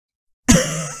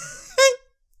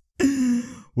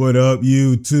What up,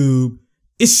 YouTube?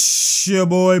 It's your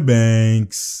boy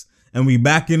Banks, and we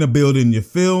back in the building, you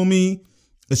feel me?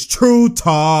 It's True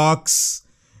Talks,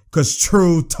 cause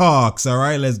True Talks,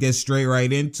 alright? Let's get straight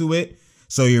right into it.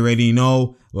 So you already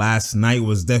know, last night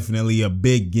was definitely a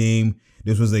big game.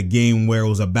 This was a game where it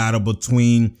was a battle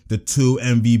between the two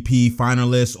MVP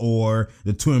finalists, or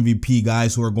the two MVP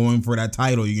guys who are going for that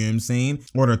title, you know what I'm saying?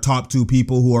 Or the top two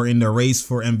people who are in the race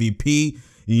for MVP,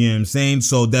 you know what I'm saying?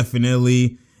 So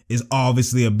definitely is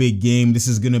obviously a big game. This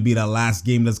is going to be the last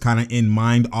game that's kind of in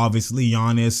mind. Obviously,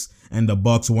 Giannis and the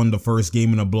Bucks won the first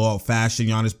game in a blowout fashion.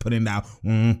 Giannis put in that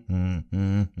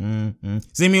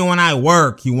see me when I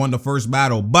work. He won the first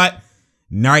battle. But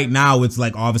right now, it's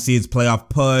like, obviously, it's playoff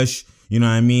push. You know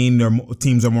what I mean? Their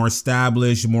teams are more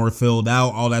established, more filled out,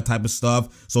 all that type of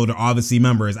stuff. So they're obviously,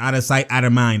 remember, it's out of sight, out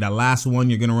of mind. The last one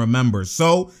you're going to remember.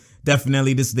 So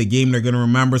definitely this is the game they're going to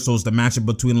remember. So it's the matchup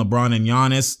between LeBron and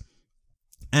Giannis.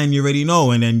 And you already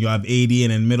know. And then you have AD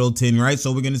and then Middleton, right?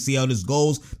 So we're going to see how this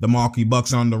goes. The Milwaukee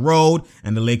Bucks are on the road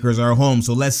and the Lakers are home.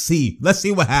 So let's see. Let's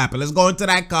see what happened. Let's go into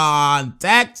that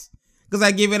context, because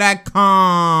I give you that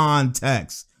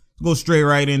context. Let's go straight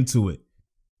right into it.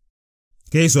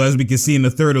 Okay, so as we can see in the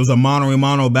third, it was a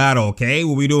mano-a-mano battle, okay?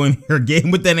 What we doing here?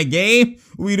 Game within a game?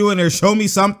 What we doing here? Show me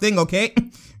something, okay?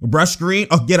 Brush screen.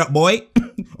 Oh, get up, boy.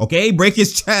 Okay, break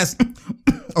his chest.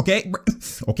 Okay,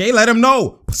 okay, let him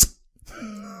know.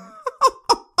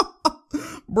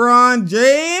 Bron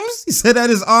James? He said that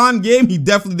is on game. He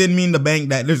definitely didn't mean to bank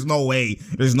that. There's no way.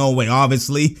 There's no way,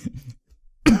 obviously.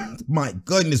 My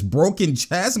goodness, broken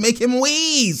chest? Make him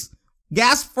wheeze.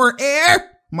 Gasp for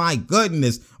air? My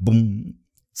goodness. Boom.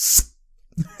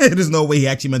 There's no way he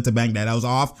actually meant to bank that. That was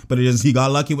off, but he got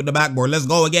lucky with the backboard. Let's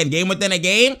go again. Game within a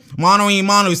game.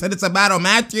 Mano-a-mano. He said it's a battle.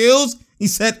 Matthews. He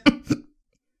said,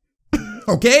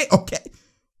 okay.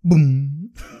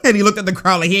 Boom. And he looked at the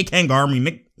crowd like, he can't guard me,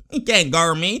 Nick. He can't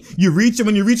guard me. You reach him,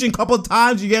 when you're reaching a couple of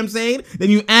times, you get what I'm saying?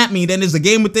 Then you at me. Then there's a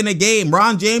game within a game.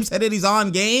 Bron James said that he's on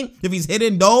game. If he's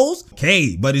hitting those,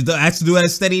 okay. But he has to do a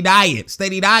steady diet.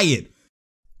 Steady diet.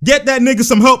 Get that nigga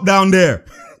some help down there.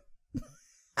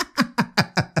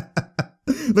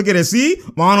 Look at it. See?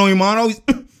 Mano-a-mano.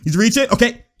 He's reaching.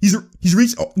 Okay. He's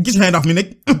reaching. Oh, get your hand off me,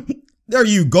 Nick. There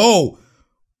you go.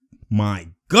 My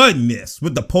goodness.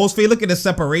 With the post fade, look at the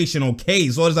separation. Okay.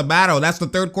 So it's a battle. That's the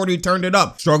third quarter. He turned it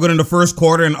up. Struggled in the first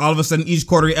quarter, and all of a sudden, each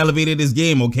quarter he elevated his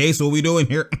game. Okay. So what we doing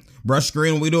here? Brush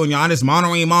screen. What we doing, Giannis?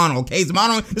 Mano-a-mano. Okay. It's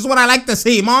mano. This is what I like to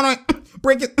see.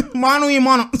 Break it.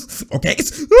 Mano-a-mano. Okay.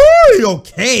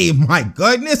 Okay. My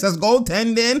goodness. That's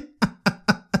goaltending.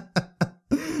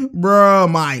 Bro,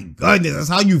 my goodness. That's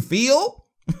how you feel?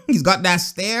 He's got that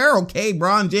stare. Okay.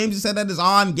 Bron James, you said that is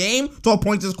on game. 12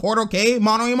 points this quarter. Okay.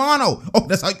 Mano-a-mano. Oh,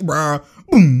 that's how you, bro.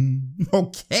 Boom.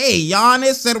 Okay.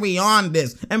 Giannis said we on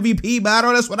this MVP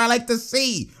battle. That's what I like to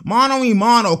see.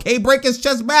 Mano-a-mano. Okay. Break his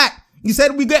chest back. He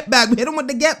said we get back. We hit him with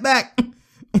the get back.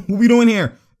 What we doing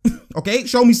here? Okay.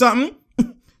 Show me something.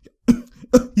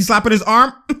 He's slapping his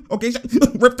arm. Okay,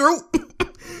 rip through.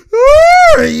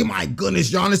 Oh my goodness,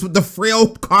 Giannis with the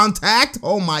frail contact.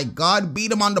 Oh my God,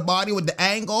 beat him on the body with the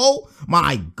angle.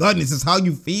 My goodness, is how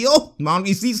you feel?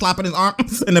 You see, slapping his arm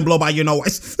and then blow by your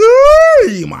nose.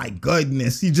 Oh my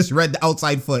goodness, he just read the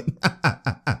outside foot.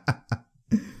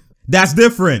 That's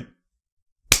different.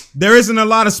 There isn't a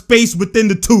lot of space within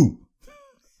the two.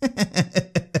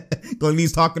 When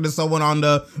he's talking to someone on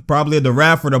probably the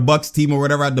ref or the Bucks team or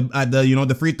whatever at the you know,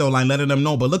 the free throw line, letting them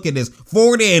know. But look at this,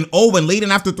 40-0 and leading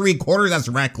after 3 quarters. That's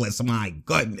reckless. My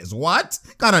goodness, what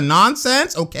kind of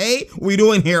nonsense? Okay, what we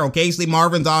doing here? Okay, see,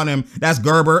 Marvin's on him. That's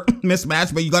Gerber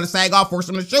mismatch, but you got to sag off, force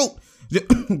him to shoot.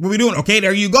 What we doing? Okay,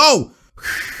 there you go.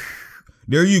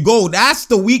 There you go. That's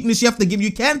the weakness you have to give.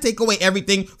 You can't take away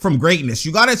everything from greatness.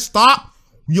 You got to stop.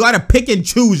 You got to pick and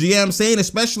choose, you know what I'm saying?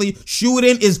 Especially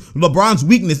shooting is LeBron's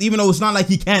weakness, even though it's not like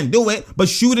he can't do it, but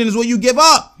shooting is what you give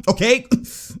up, okay?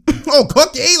 Oh,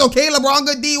 cookies, okay, LeBron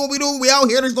good D, what we do? We out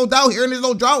here, there's no doubt here, and there's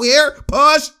no drought here.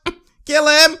 Push, kill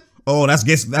him. Oh, that's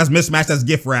mismatch, that's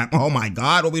gift wrap. Oh my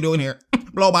God, what we doing here?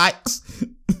 Blow by.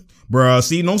 Bruh,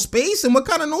 see, no space? And what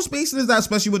kind of no spacing is that,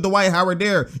 especially with Dwight Howard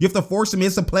there? You have to force him, he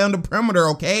has to play on the perimeter,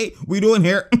 okay? What we doing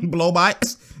here? Blow by.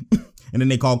 And then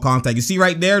they call contact. You see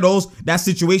right there, that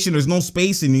situation, there's no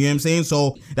spacing, you know what I'm saying?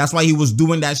 So that's why he was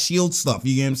doing that shield stuff,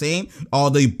 you know what I'm saying? All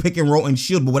the pick and roll and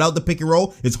shield, but without the pick and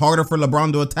roll, it's harder for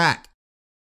LeBron to attack.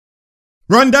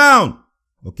 Run down.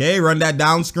 Okay, run that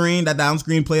down screen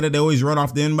play that they always run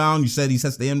off the inbound. You said he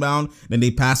sets the inbound, then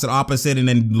they pass it opposite, and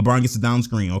then LeBron gets the down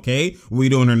screen, okay? What are we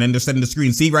doing here? And then they're setting the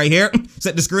screen. See right here?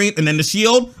 Set the screen, and then the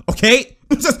shield, okay?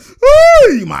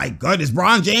 My goodness,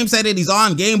 Bron James said it, he's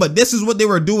on game, but this is what they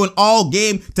were doing all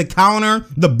game to counter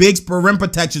the bigs for rim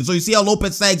protection. So you see how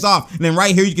Lopez sags off, and then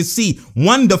right here you can see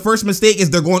the first mistake is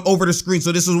they're going over the screen.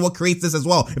 So this is what creates this as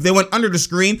well. If they went under the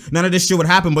screen, none of this shit would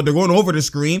happen, but they're going over the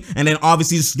screen and then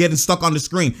obviously just getting stuck on the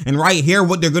screen. And right here,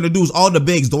 what they're gonna do is all the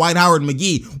bigs, Dwight Howard,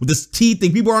 McGee, with this T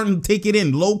thing, people aren't taking it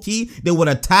in low key. They would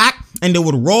attack and they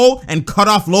would roll and cut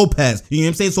off Lopez. You know what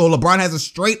I'm saying? So LeBron has a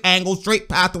straight angle, straight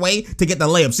pathway to get the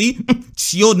layup. See?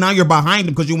 Shield, now you're behind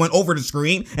him because you went over the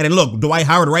screen. And then look, Dwight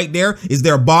Howard right there is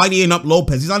there bodying up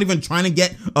Lopez. He's not even trying to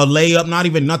get a layup, not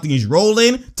even nothing. He's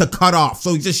rolling to cut off.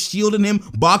 So he's just shielding him,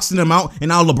 boxing him out. And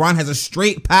now LeBron has a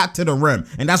straight path to the rim.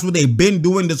 And that's what they've been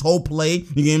doing this whole play.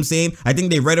 You know what I'm saying? I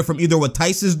think they read it from either what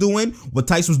Tice is doing, what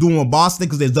Tice was doing with Boston,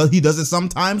 because he does it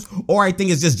sometimes, or I think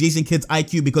it's just Jason Kidd's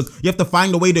IQ, because you have to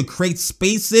find a way to create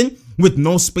spacing with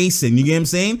no spacing. You get what I'm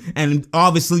saying? And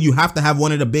obviously you have to have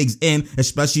one of the bigs in,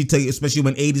 especially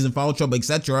when AD's in foul trouble,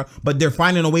 etc. But they're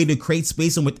finding a way to create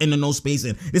spacing within the no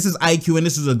spacing. This is IQ, and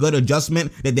this is a good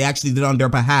adjustment that they actually did on their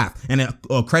behalf. And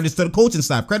credits to the coaching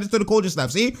staff. Credits to the coaching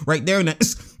staff. See right there, and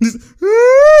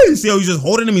you see how he's just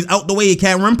holding him. He's out the way. He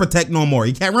can't rim protect no more.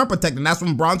 He can't rim protect, and that's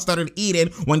when Bron started eating,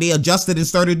 when they adjusted and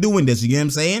started doing this. You get what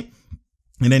I'm saying?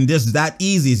 And then just that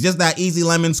easy. It's just that easy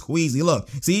lemon squeezy. Look,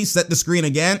 see, set the screen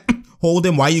again. Hold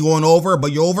him. Why you going over?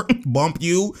 But you're over. Bump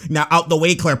you. Now out the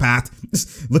way, clear path.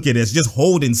 Look at this. Just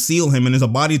hold and seal him, and it's a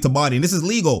body to body. And this is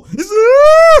legal.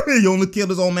 He only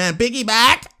killed his own man.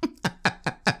 Piggyback.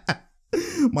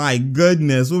 My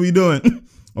goodness. What we doing?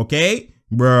 Okay,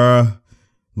 bruh.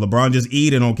 LeBron just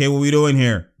eating. Okay, what we doing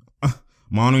here?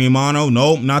 Mano y mano.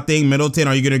 Nope, nothing. Middleton,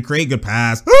 are you going to create? Good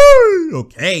pass.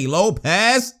 Okay,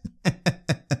 Lopez.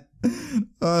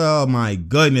 Oh my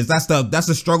goodness, that's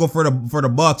the struggle for the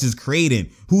Bucks, is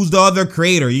creating. Who's the other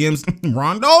creator? You know what I'm saying?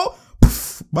 Rondo?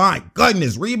 My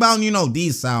goodness, rebound, you know, D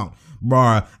sound.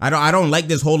 Bruh, I don't like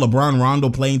this whole LeBron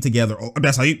Rondo playing together. Oh,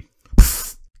 that's how you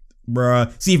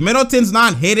bruh. See, if Middleton's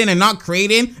not hitting and not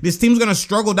creating, this team's gonna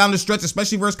struggle down the stretch,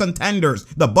 especially versus contenders,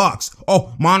 the Bucks.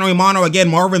 Oh, mano y mano again,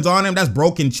 Marvin's on him. That's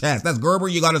broken chest. That's Gerber,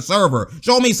 you got a server.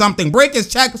 Show me something. Break his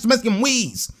chest, make him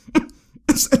wheeze.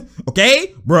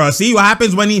 Okay, bruh, see what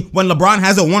happens when LeBron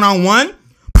has a one-on-one?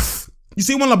 You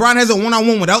see when LeBron has a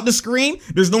one-on-one without the screen,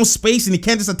 there's no space and he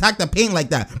can't just attack the paint like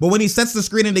that. But when he sets the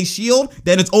screen and they shield,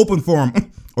 then it's open for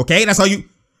him. Okay, that's how you...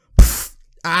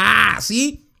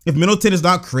 See? If Middleton is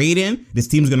not creating, this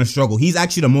team's gonna struggle. He's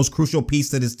actually the most crucial piece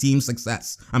to this team's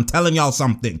success. I'm telling y'all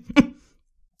something.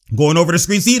 Going over the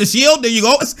screen, see the shield? There you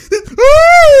go.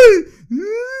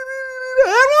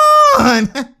 Come on!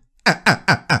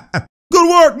 Good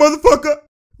work, motherfucker.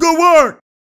 Good work.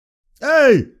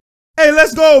 Hey,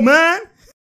 let's go, man.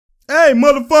 Hey,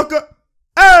 motherfucker.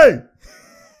 Hey.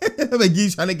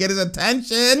 McGee's trying to get his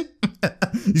attention.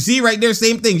 You see right there,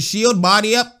 same thing. Shield,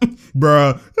 body up.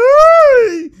 Bruh.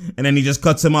 And then he just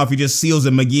cuts him off. He just seals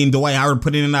him. McGee and Dwight Howard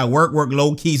putting in that work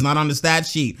low key. He's not on the stat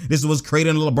sheet. This was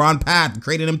creating a LeBron path,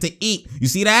 creating him to eat. You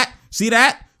see that? See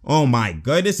that? Oh my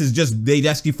goodness. This is just, they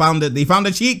actually found it. They found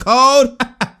the cheat code.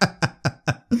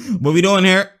 What we doing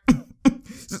here?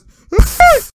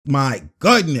 My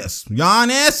goodness.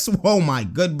 Giannis. Oh my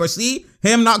goodness. See?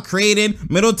 Him not creating.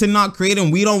 Middleton not creating.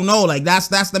 We don't know. Like that's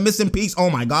the missing piece. Oh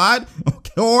my God.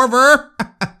 Okay, over.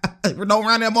 Don't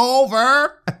run him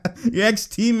over. Your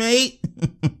ex-teammate.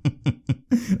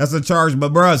 That's a charge.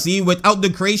 But bruh, see, without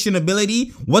the creation ability,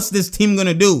 what's this team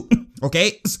gonna do?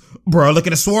 Okay? Bruh, look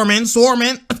at the swarming.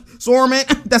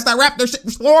 That's that Raptor shit.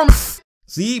 Swarm.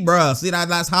 See, bruh. See,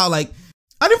 that's how, like,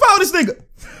 I didn't follow this nigga.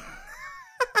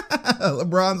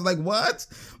 LeBron's like, what?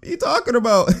 What are you talking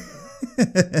about?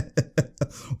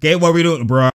 Okay, what are we doing,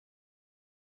 bro?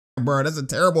 Bro, that's a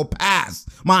terrible pass.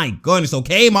 My goodness.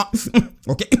 Okay,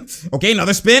 okay,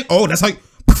 another spin. Oh, that's how you,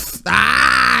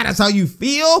 that's how you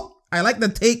feel. I like the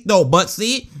take though, but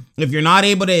see, if you're not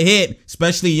able to hit,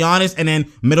 especially Giannis, and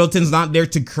then Middleton's not there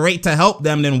to create to help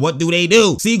them, then what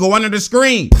do? See, go under the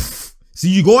screen. See,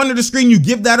 you go under the screen, you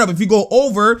give that up. If you go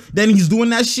over, then he's doing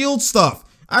that shield stuff.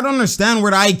 I don't understand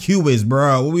where the IQ is,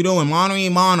 bro. What we doing? Mano y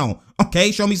mano.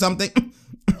 Okay, show me something.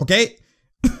 Okay.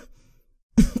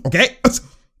 Okay.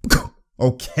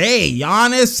 Okay,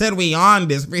 Giannis said we on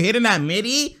this. If you're hitting that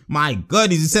midi, my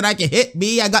goodness, he said I can hit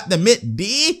B. I got the mid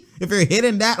D. If you're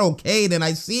hitting that, okay, then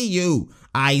I see you.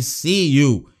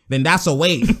 Then that's a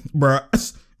wait, bro.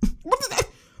 What is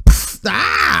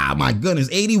that? My goodness,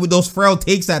 80 with those frail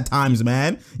takes at times,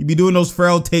 man. You be doing those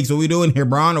frail takes. What we doing here,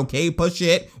 Bron? Okay, push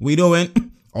it. We doing...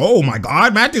 Oh my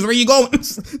God, Matthews, where you going?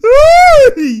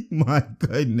 My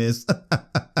goodness.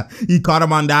 He caught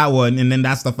him on that one, and then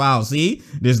that's the foul. See?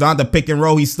 There's not the pick and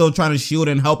roll. He's still trying to shoot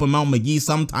and help him out, McGee,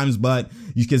 sometimes, but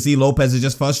you can see Lopez is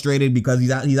just frustrated because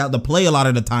he's out to play a lot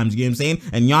of the times, you know what I'm saying?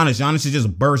 And Giannis is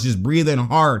just burst, just breathing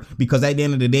hard, because at the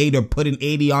end of the day, they're putting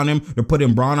 80 on him, they're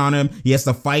putting Braun on him, he has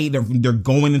to fight, they're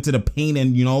going into the paint,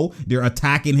 and you know, they're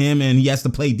attacking him, and he has to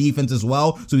play defense as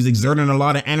well, so he's exerting a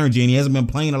lot of energy, and he hasn't been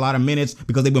playing a lot of minutes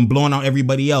because they've been blowing out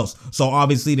everybody else. So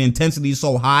obviously the intensity is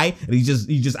so high, and he's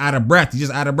just out of breath,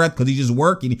 because he's just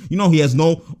working. You know, he has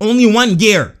only one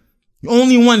gear.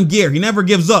 Only one gear. He never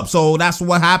gives up. So that's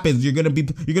what happens. You're gonna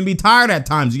be tired at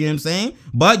times. You know what I'm saying?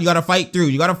 But you gotta fight through.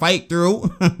 You gotta fight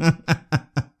through.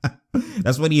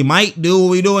 That's what he might do.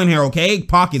 What we doing here? Okay,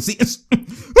 pocket. See,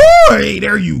 hey,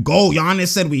 there you go. Giannis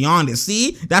said we on this.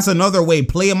 See, that's another way.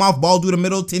 Play him off ball, do the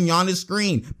Middleton Giannis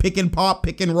screen. Pick and pop,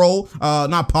 pick and roll.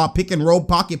 Not pop, pick and roll,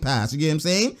 pocket pass. You get what I'm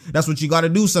saying? That's what you got to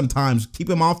do sometimes.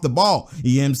 Keep him off the ball.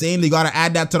 You get what I'm saying? You got to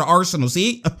add that to the arsenal.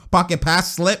 See, pocket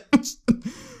pass, slip.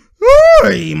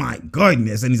 Oh my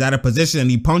goodness. And he's out of position and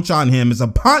he punch on him. It's a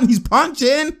punch. He's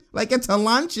punching like it's a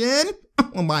luncheon.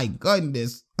 Oh my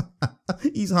goodness.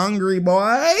 He's hungry,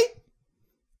 boy.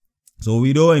 So what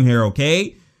we doing here,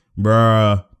 okay?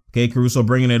 Bruh. Okay, Caruso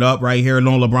bringing it up right here.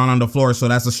 No LeBron on the floor, so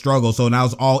that's a struggle. So now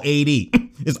it's all 80.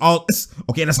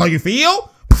 Okay, that's how you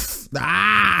feel?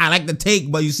 I like the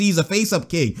take, but you see he's a face-up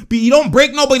king. But you don't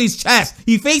break nobody's chest.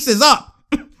 He faces up.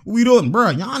 What we doing?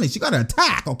 Bruh, Giannis, you gotta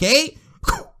attack, okay?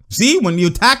 See, when you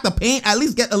attack the paint, at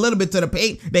least get a little bit to the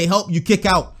paint. They help you kick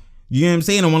out. You know what I'm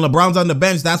saying? And when LeBron's on the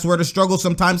bench, that's where the struggle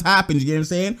sometimes happens. You know what I'm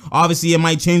saying? Obviously, it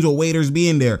might change with waiters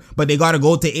being there, but they got to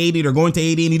go to 80. They're going to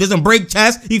 80, and he doesn't break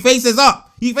chest. He faces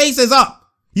up. He faces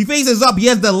up. He faces up. He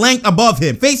has the length above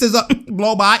him. Faces up.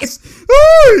 Blow by.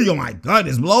 Oh my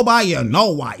goodness. Blow by. You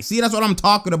know why. See, that's what I'm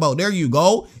talking about. There you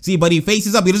go. See, but he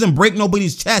faces up. He doesn't break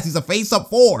nobody's chest. He's a face-up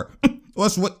 4.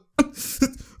 What's what?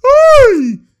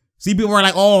 See, people are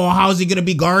like, oh, how's he going to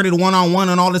be guarded one-on-one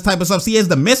and all this type of stuff? See, he has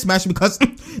the mismatch because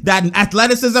that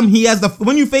athleticism,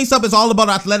 when you face up, it's all about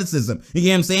athleticism. You get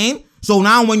what I'm saying? So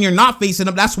now when you're not facing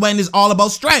up, that's when it's all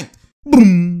about strength.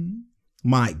 Boom.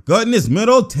 My goodness,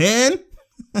 Middleton.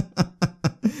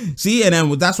 See, and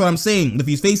then that's what I'm saying. If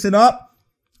he's facing up,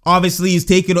 obviously he's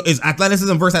taking his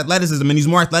athleticism versus athleticism, and he's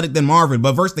more athletic than Marvin.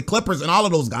 But versus the Clippers and all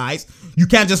of those guys, you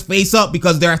can't just face up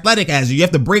because they're athletic as you. You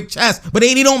have to break chest. But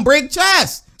 80 don't break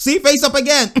chest. See, face up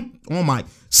again. Oh my.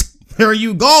 There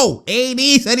you go.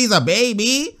 80 said he's a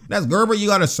baby. That's Gerber. You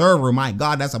got a server. My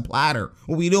God, that's a platter.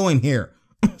 What we doing here?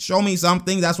 Show me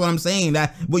something. That's what I'm saying.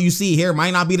 That what you see here might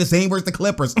not be the same versus the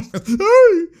Clippers.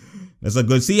 That's a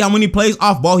good. See how when he plays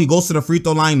off ball, he goes to the free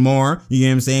throw line more. You get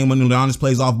what I'm saying? When Giannis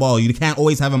plays off ball, you can't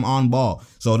always have him on ball.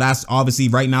 So that's obviously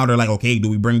right now they're like, okay,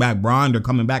 do we bring back Braun? They're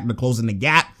coming back. They're closing the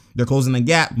gap. They're closing the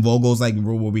gap. Vogel's like,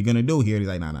 what are we gonna do here? He's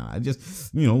like, nah. I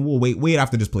just, you know, we'll wait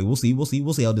after this play. We'll see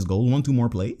how this goes. 1-2 more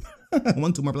play.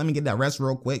 1-2 more play. Let me get that rest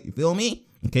real quick. You feel me?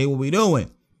 Okay, what we doing?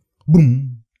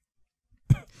 Boom.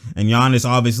 And Giannis,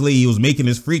 obviously, he was making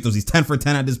his free throws. He's 10 for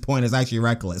 10 at this point. It's actually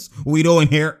reckless. What we doing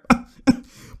here?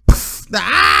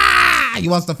 He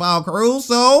wants to foul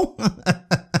Caruso.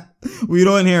 What we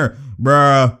doing here,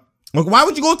 bruh? Look, why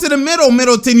would you go to the middle,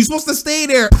 Middleton? You're supposed to stay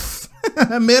there.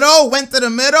 Middle, went to the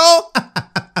middle.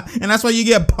 And that's why you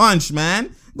get punched,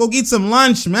 man. Go get some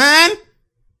lunch, man.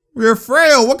 You're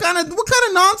frail. What kind of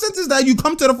nonsense is that? You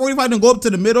come to the 45 and go up to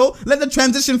the middle. Let the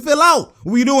transition fill out.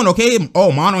 What are you doing? Okay.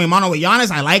 Oh, mano with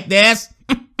Giannis. I like this.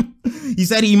 He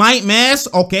said he might miss.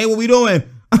 Okay, what we doing?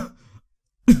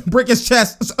 Break his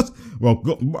chest. Well,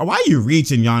 why are you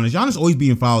reaching, Giannis? Giannis always be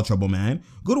in foul trouble, man.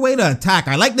 Good way to attack.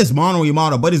 I like this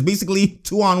mano, but it's basically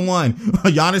 2-on-1.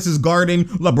 Giannis is guarding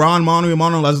LeBron mano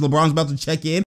unless LeBron's about to check in.